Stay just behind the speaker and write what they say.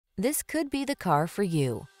This could be the car for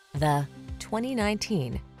you. The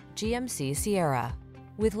 2019 GMC Sierra.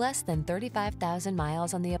 With less than 35,000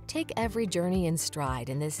 miles on the up, take every journey in stride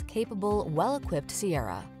in this capable, well-equipped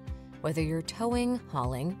Sierra. Whether you're towing,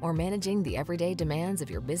 hauling, or managing the everyday demands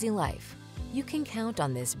of your busy life, you can count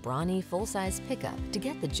on this brawny, full-size pickup to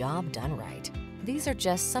get the job done right. These are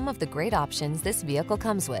just some of the great options this vehicle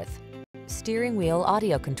comes with: steering wheel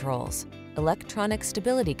audio controls, electronic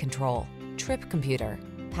stability control, trip computer,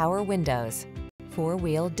 power windows,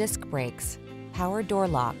 four-wheel disc brakes, power door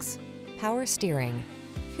locks, power steering.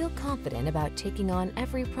 Feel confident about taking on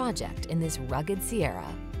every project in this rugged Sierra.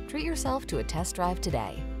 Treat yourself to a test drive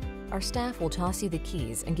today. Our staff will toss you the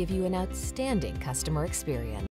keys and give you an outstanding customer experience.